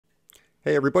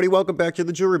Hey everybody, welcome back to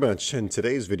the Jewelry Bench. In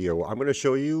today's video, I'm going to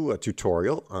show you a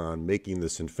tutorial on making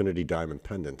this infinity diamond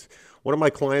pendant. One of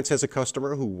my clients has a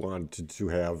customer who wanted to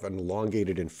have an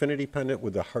elongated infinity pendant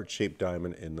with a heart-shaped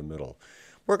diamond in the middle.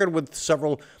 Working with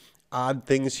several odd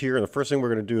things here, and the first thing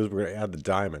we're going to do is we're going to add the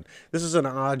diamond. This is an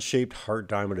odd-shaped heart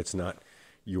diamond. It's not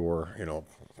your,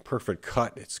 perfect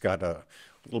cut. It's got a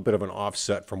little bit of an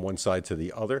offset from one side to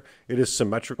the other. It is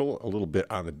symmetrical, a little bit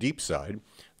on the deep side.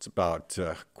 It's about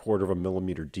a quarter of a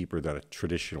millimeter deeper than a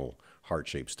traditional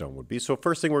heart-shaped stone would be. So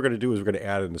first thing we're going to do is we're going to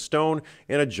add in the stone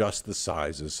and adjust the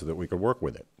sizes so that we can work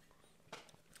with it.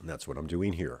 And that's what I'm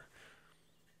doing here.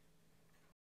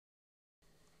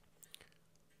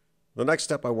 The next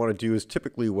step I want to do is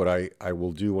typically what I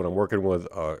will do when I'm working with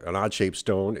an odd-shaped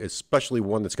stone, especially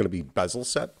one that's going to be bezel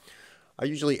set. I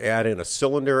usually add in a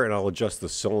cylinder and I'll adjust the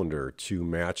cylinder to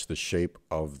match the shape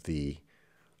of the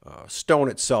stone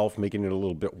itself, making it a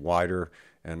little bit wider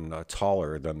and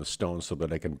taller than the stone so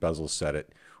that I can bezel set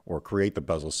it or create the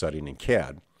bezel setting in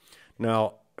CAD.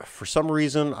 Now, for some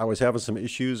reason, I was having some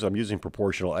issues. I'm using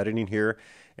proportional editing here,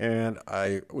 and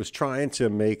I was trying to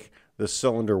make the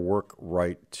cylinder work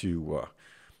right to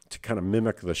kind of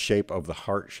mimic the shape of the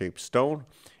heart-shaped stone,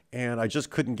 and I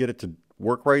just couldn't get it to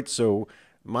work right. So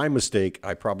my mistake,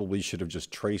 I probably should have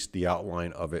just traced the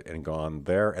outline of it and gone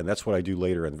there, and that's what I do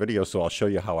later in the video. So I'll show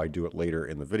you how I do it later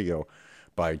in the video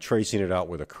by tracing it out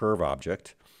with a curve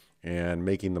object and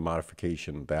making the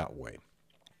modification that way.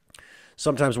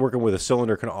 Sometimes working with a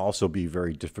cylinder can also be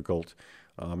very difficult.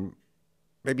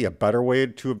 Maybe a better way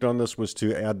to have done this was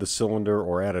to add the cylinder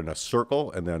or add in a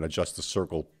circle and then adjust the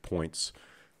circle points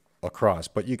across.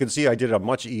 But you can see I did a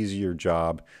much easier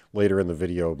job later in the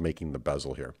video making the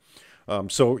bezel here.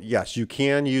 So yes, you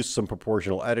can use some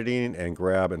proportional editing and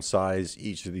grab and size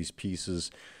each of these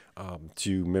pieces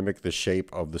to mimic the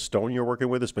shape of the stone you're working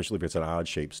with, especially if it's an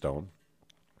odd-shaped stone.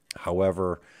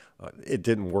 However, it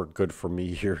didn't work good for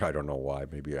me here. I don't know why.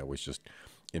 Maybe I was just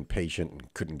impatient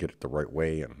and couldn't get it the right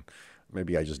way, and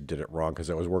maybe I just did it wrong because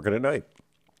I was working at night.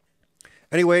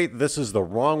 Anyway, this is the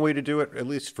wrong way to do it, at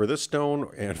least for this stone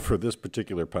and for this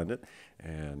particular pendant,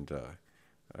 and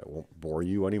I won't bore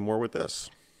you anymore with this.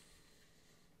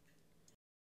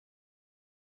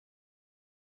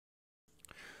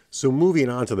 So moving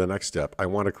on to the next step, I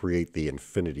want to create the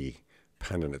infinity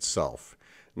pendant itself.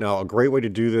 Now, a great way to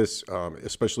do this,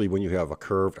 especially when you have a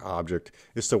curved object,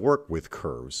 is to work with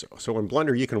curves. So in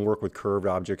Blender, you can work with curved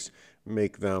objects,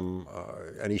 make them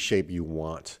any shape you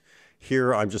want.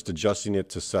 Here, I'm just adjusting it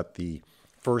to set the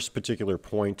first particular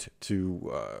point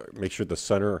to make sure the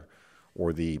center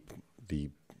or the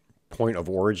point of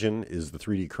origin is the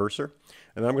 3D cursor.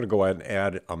 And I'm going to go ahead and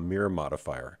add a mirror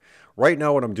modifier. Right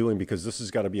now what I'm doing, because this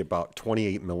has got to be about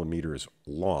 28 millimeters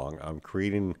long, I'm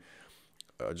creating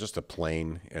just a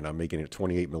plane and I'm making it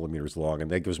 28 millimeters long,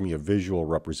 and that gives me a visual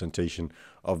representation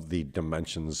of the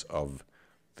dimensions of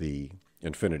the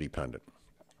infinity pendant.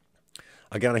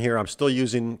 Again, here I'm still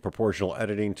using proportional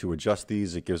editing to adjust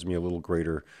these. It gives me a little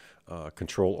greater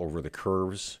control over the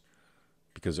curves,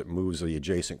 because it moves the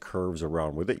adjacent curves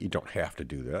around with it. You don't have to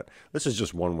do that. This is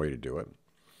just one way to do it.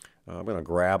 I'm going to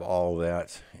grab all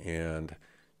that and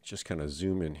just kind of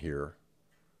zoom in here.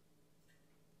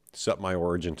 Set my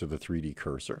origin to the 3D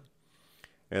cursor.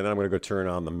 And then I'm going to go turn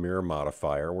on the mirror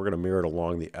modifier. We're going to mirror it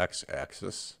along the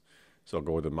x-axis. So I'll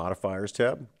go with the modifiers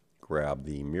tab, grab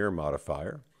the mirror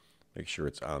modifier, make sure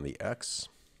it's on the x.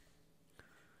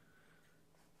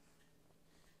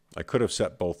 I could have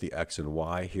set both the X and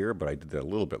Y here, but I did that a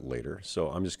little bit later. So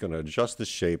I'm just going to adjust the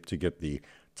shape to get the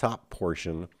top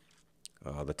portion,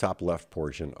 the top left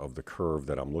portion of the curve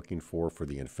that I'm looking for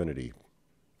the infinity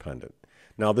pendant.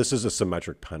 Now this is a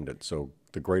symmetric pendant, so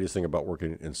the greatest thing about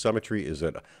working in symmetry is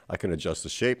that I can adjust the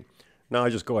shape. Now I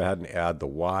just go ahead and add the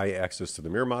Y axis to the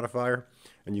mirror modifier,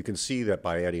 and you can see that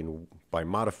by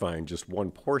modifying just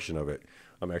one portion of it,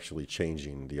 I'm actually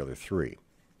changing the other three.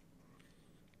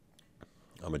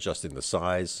 I'm adjusting the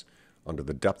size under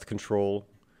the depth control,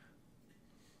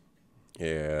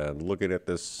 and looking at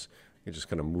this, I'm just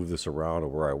going to move this around to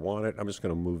where I want it. I'm just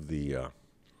going to move the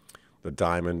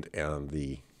diamond and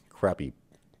the crappy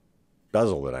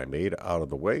bezel that I made out of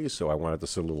the way, so I want it to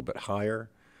sit a little bit higher.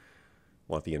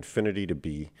 I want the infinity to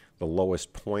be the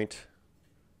lowest point.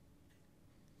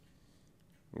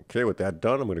 Okay, with that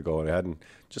done, I'm going to go ahead and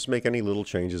just make any little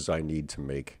changes I need to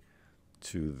make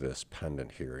to this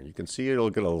pendant here. And you can see it'll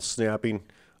get a little snapping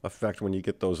effect when you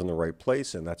get those in the right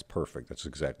place, and that's perfect. That's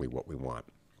exactly what we want.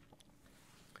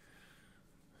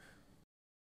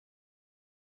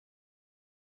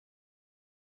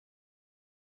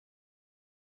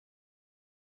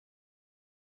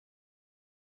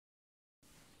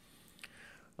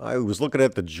 I was looking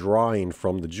at the drawing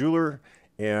from the jeweler,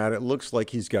 and it looks like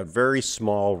he's got very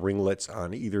small ringlets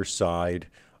on either side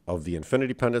of the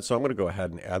infinity pendant. So I'm going to go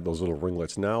ahead and add those little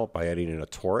ringlets now by adding in a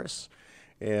torus.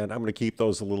 And I'm going to keep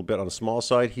those a little bit on the small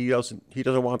side. He doesn't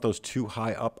want those too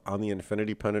high up on the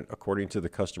infinity pendant according to the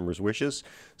customer's wishes.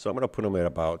 So I'm going to put them at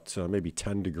about maybe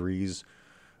 10 degrees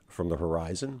from the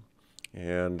horizon.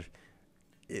 And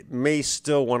it may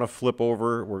still want to flip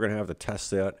over. We're going to have to test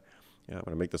that. I'm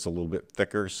going to make this a little bit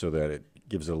thicker so that it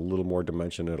gives it a little more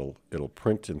dimension. It'll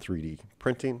print in 3D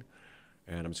printing.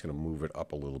 And I'm just going to move it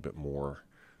up a little bit more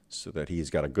so that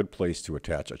he's got a good place to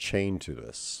attach a chain to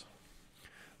this.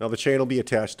 Now the chain will be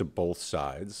attached to both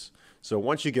sides. So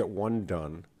once you get one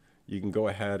done, you can go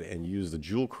ahead and use the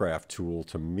Jewel Craft tool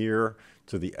to mirror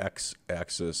to the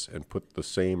x-axis and put the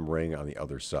same ring on the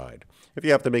other side. If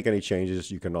you have to make any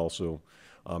changes, you can also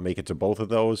make it to both of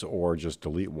those, or just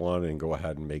delete one and go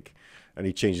ahead and make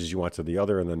any changes you want to the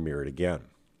other and then mirror it again.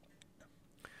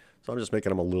 So I'm just making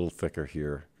them a little thicker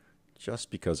here, just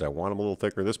because I want them a little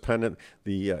thicker. This pendant,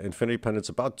 the infinity pendant's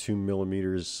about 2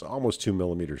 millimeters, almost 2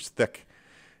 millimeters thick.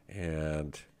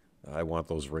 And I want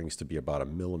those rings to be about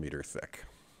 1 millimeter thick.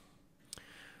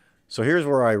 So here's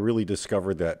where I really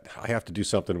discovered that I have to do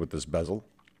something with this bezel.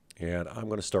 And I'm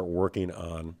going to start working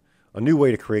on a new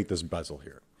way to create this bezel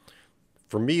here.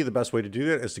 For me, the best way to do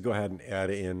that is to go ahead and add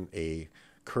in a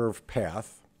curved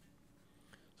path.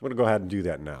 So I'm going to go ahead and do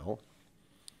that now.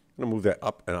 I'm going to move that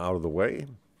up and out of the way.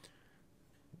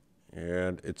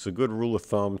 And it's a good rule of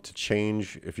thumb to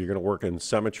change, if you're going to work in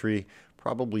symmetry,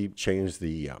 probably change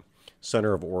the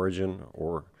center of origin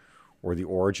or the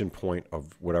origin point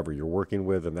of whatever you're working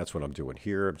with, and that's what I'm doing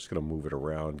here. I'm just going to move it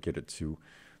around, get it to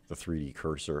the 3D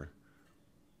cursor.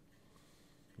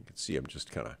 You can see I'm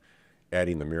just kind of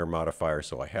adding the mirror modifier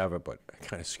so I have it, but I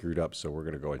kind of screwed up, so we're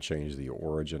going to go and change the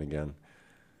origin again.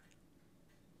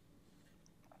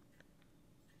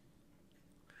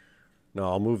 Now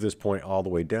I'll move this point all the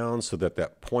way down so that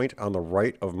that point on the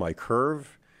right of my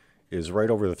curve is right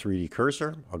over the 3D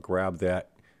cursor. I'll grab that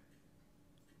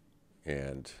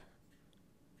and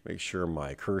make sure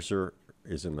my cursor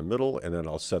is in the middle, and then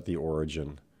I'll set the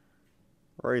origin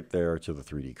right there to the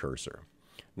 3D cursor.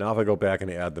 Now if I go back and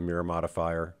add the mirror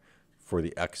modifier for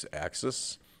the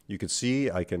x-axis, you can see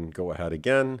I can go ahead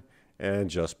again and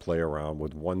just play around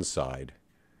with one side,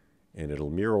 and it'll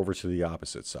mirror over to the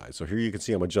opposite side. So here you can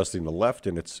see I'm adjusting the left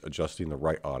and it's adjusting the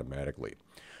right automatically.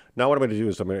 Now what I'm going to do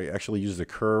is I'm going to actually use the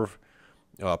curve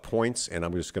points, and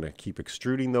I'm just going to keep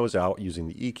extruding those out using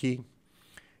the E key.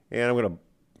 And I'm going to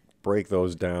break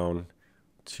those down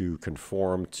to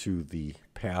conform to the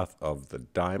path of the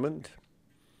diamond.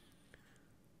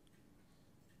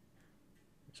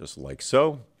 Just like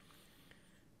so.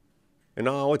 And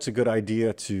now it's a good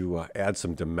idea to add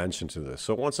some dimension to this.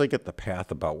 So once I get the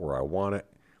path about where I want it,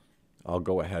 I'll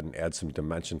go ahead and add some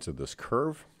dimension to this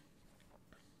curve.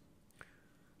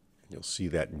 You'll see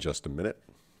that in just a minute.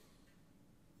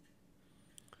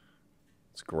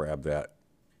 Let's grab that,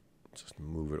 just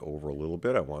move it over a little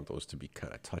bit. I want those to be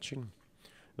kind of touching.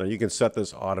 Now you can set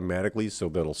this automatically so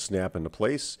that it'll snap into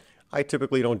place. I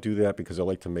typically don't do that because I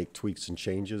like to make tweaks and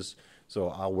changes. So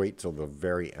I'll wait till the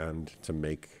very end to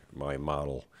make my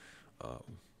model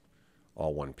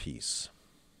all one piece.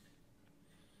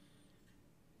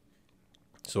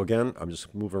 So again, I'm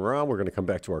just moving around. We're going to come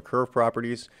back to our curve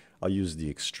properties. I'll use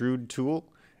the extrude tool,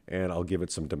 and I'll give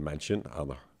it some dimension on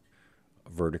the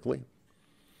vertically.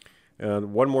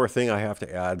 And one more thing, I have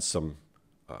to add some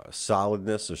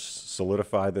solidness or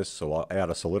solidify this, so I'll add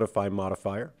a solidify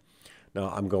modifier. Now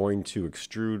I'm going to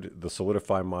extrude the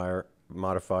solidify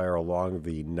modifier along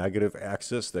the negative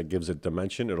axis. That gives it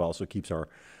dimension. It also keeps our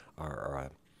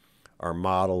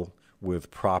model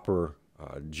with proper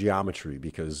geometry,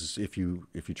 because if you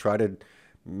try to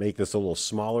make this a little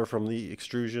smaller from the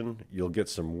extrusion, you'll get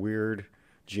some weird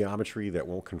geometry that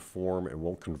won't conform and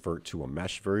won't convert to a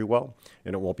mesh very well,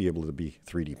 and it won't be able to be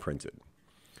 3D printed.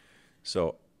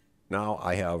 So now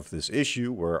I have this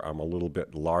issue where I'm a little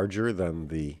bit larger than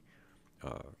the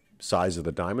size of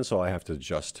the diamond, so I have to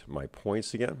adjust my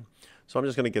points again. So I'm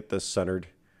just going to get this centered.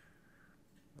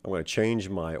 I'm going to change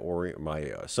my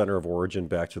center of origin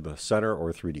back to the center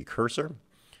or 3D cursor.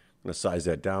 I'm going to size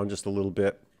that down just a little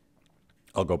bit.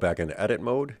 I'll go back into edit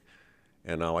mode,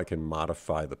 and now I can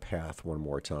modify the path one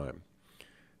more time.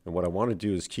 And what I want to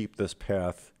do is keep this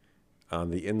path on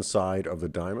the inside of the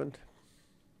diamond,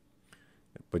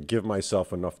 but give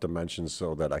myself enough dimensions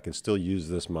so that I can still use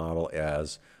this model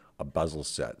as a bezel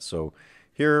set. So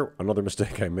here, another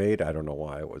mistake I made. I don't know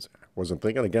why I wasn't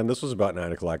thinking. Again, this was about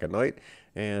 9 o'clock at night,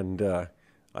 and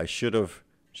I should have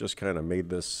just kind of made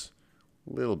this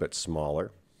a little bit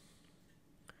smaller.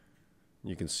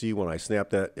 You can see when I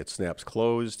snap that, it snaps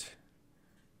closed.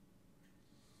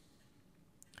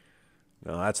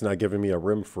 Now that's not giving me a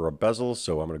rim for a bezel,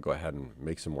 so I'm going to go ahead and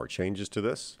make some more changes to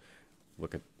this.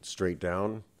 Look at straight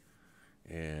down,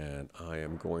 and I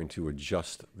am going to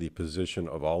adjust the position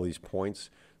of all these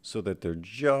points so that they're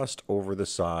just over the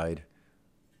side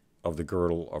of the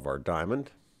girdle of our diamond.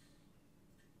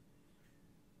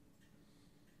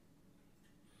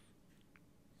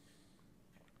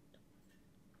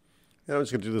 And I'm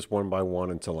just going to do this one by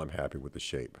one until I'm happy with the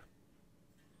shape.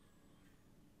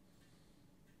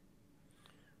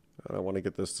 And I want to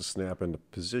get this to snap into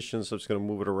position, so I'm just going to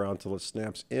move it around until it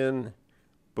snaps in.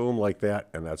 Boom, like that,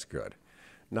 and that's good.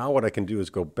 Now what I can do is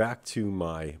go back to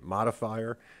my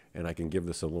modifier, and I can give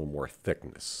this a little more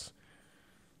thickness.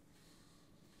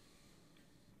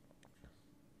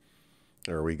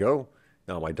 There we go.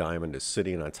 Now my diamond is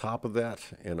sitting on top of that,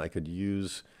 and I could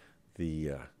use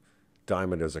the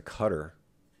diamond as a cutter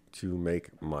to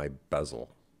make my bezel.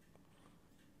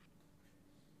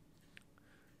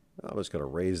 I'm just going to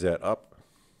raise that up.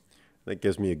 That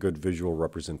gives me a good visual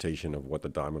representation of what the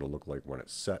diamond will look like when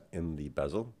it's set in the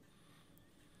bezel.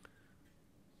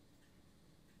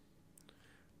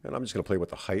 And I'm just going to play with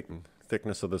the height and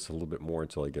thickness of this a little bit more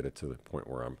until I get it to the point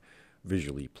where I'm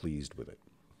visually pleased with it.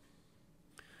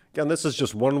 Again, this is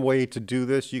just one way to do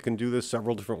this. You can do this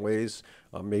several different ways.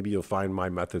 Maybe you'll find my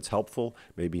methods helpful,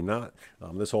 maybe not.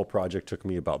 This whole project took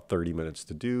me about 30 minutes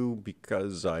to do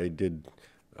because I did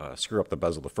screw up the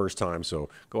bezel the first time, so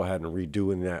go ahead and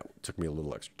redoing that took me a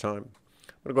little extra time.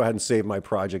 I'm going to go ahead and save my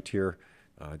project here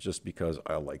just because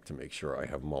I like to make sure I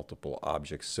have multiple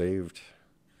objects saved,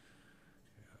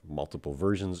 multiple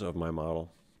versions of my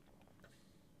model.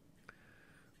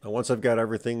 Now once I've got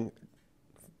everything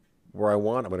where I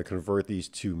want, I'm going to convert these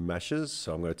to meshes.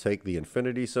 So I'm going to take the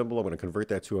infinity symbol, I'm going to convert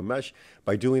that to a mesh.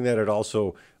 By doing that, it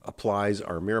also applies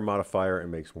our mirror modifier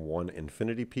and makes one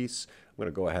infinity piece. I'm going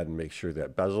to go ahead and make sure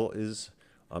that bezel is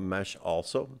a mesh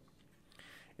also.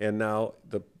 And now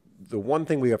the one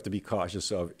thing we have to be cautious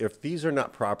of, if these are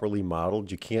not properly modeled,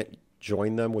 you can't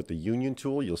join them with the union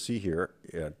tool. You'll see here,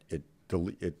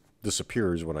 it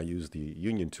disappears when I use the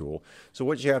union tool. So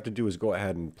what you have to do is go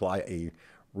ahead and apply a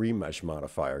remesh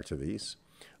modifier to these.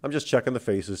 I'm just checking the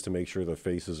faces to make sure the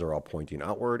faces are all pointing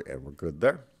outward, and we're good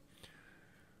there.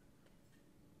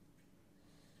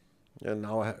 And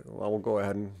now I will go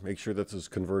ahead and make sure that this is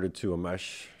converted to a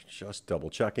mesh, just double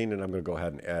checking, and I'm going to go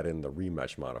ahead and add in the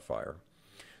remesh modifier.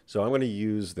 So I'm going to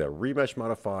use the remesh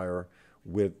modifier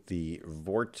with the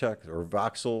vortex or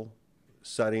voxel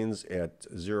settings at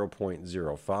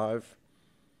 0.05,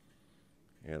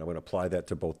 and I'm going to apply that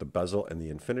to both the bezel and the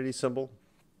infinity symbol.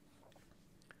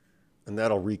 And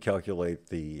that'll recalculate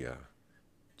the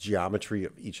geometry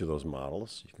of each of those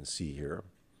models, you can see here.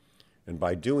 And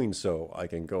by doing so, I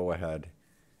can go ahead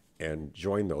and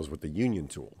join those with the union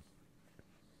tool.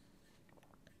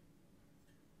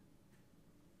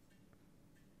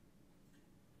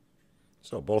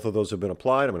 So both of those have been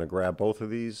applied. I'm going to grab both of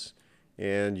these,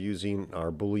 and using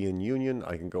our Boolean union,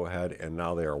 I can go ahead and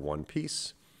now they are one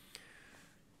piece.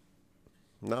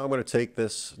 Now I'm going to take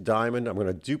this diamond, I'm going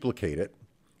to duplicate it,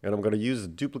 and I'm going to use the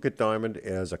duplicate diamond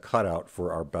as a cutout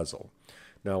for our bezel.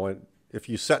 Now, if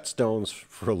you set stones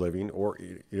for a living, or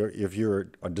if you're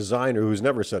a designer who's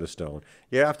never set a stone,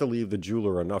 you have to leave the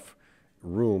jeweler enough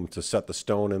room to set the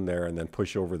stone in there and then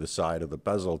push over the side of the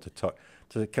bezel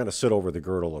to kind of sit over the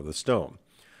girdle of the stone.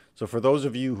 So for those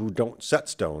of you who don't set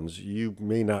stones, you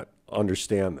may not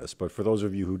understand this, but for those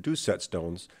of you who do set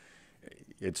stones,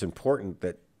 it's important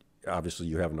that obviously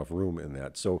you have enough room in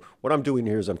that. So what I'm doing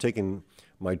here is I'm taking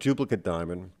my duplicate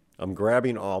diamond, I'm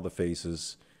grabbing all the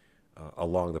faces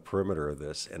along the perimeter of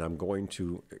this, and I'm going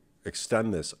to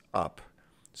extend this up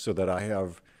so that I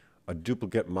have a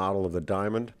duplicate model of the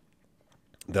diamond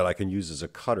that I can use as a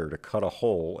cutter to cut a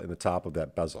hole in the top of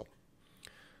that bezel.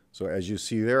 So as you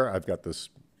see there, I've got this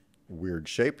weird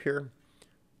shape here.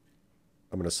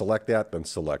 I'm going to select that, then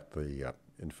select the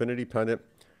infinity pendant,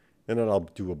 and then I'll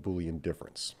do a Boolean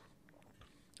difference.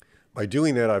 By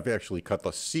doing that, I've actually cut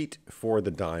the seat for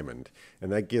the diamond, and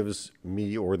that gives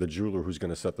me, or the jeweler who's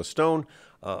going to set the stone,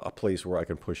 a place where I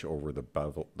can push over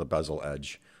the bezel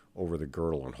edge over the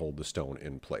girdle and hold the stone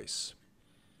in place.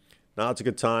 Now it's a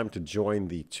good time to join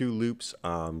the two loops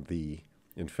on the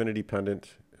infinity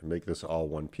pendant and make this all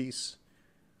one piece.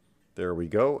 There we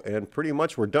go, and pretty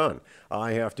much we're done.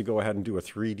 I have to go ahead and do a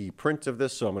 3D print of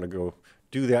this, so I'm going to go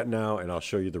do that now, and I'll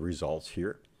show you the results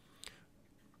here.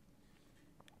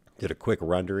 Did a quick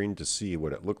rendering to see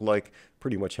what it looked like.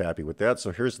 Pretty much happy with that.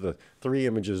 So here's the 3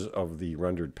 images of the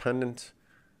rendered pendant.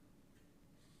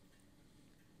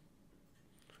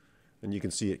 And you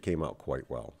can see it came out quite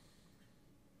well.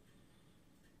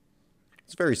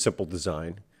 It's a very simple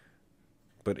design,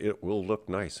 but it will look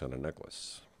nice on a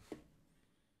necklace.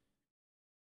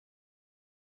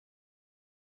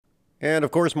 And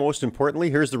of course, most importantly,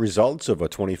 here's the results of a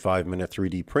 25-minute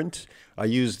 3D print. I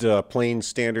used plain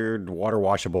standard water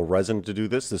washable resin to do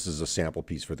this. This is a sample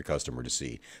piece for the customer to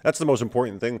see. That's the most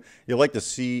important thing. You like to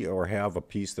see or have a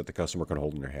piece that the customer can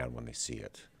hold in their hand when they see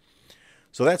it.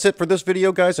 So that's it for this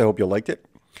video, guys. I hope you liked it.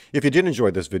 If you did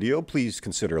enjoy this video, please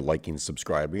consider liking,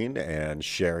 subscribing, and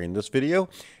sharing this video.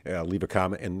 Leave a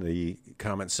comment in the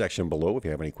comment section below if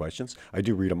you have any questions. I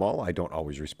do read them all. I don't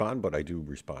always respond, but I do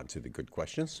respond to the good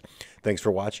questions. Thanks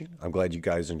for watching. I'm glad you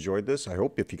guys enjoyed this. I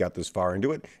hope if you got this far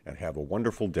into it, and have a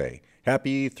wonderful day.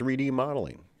 Happy 3D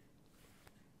modeling.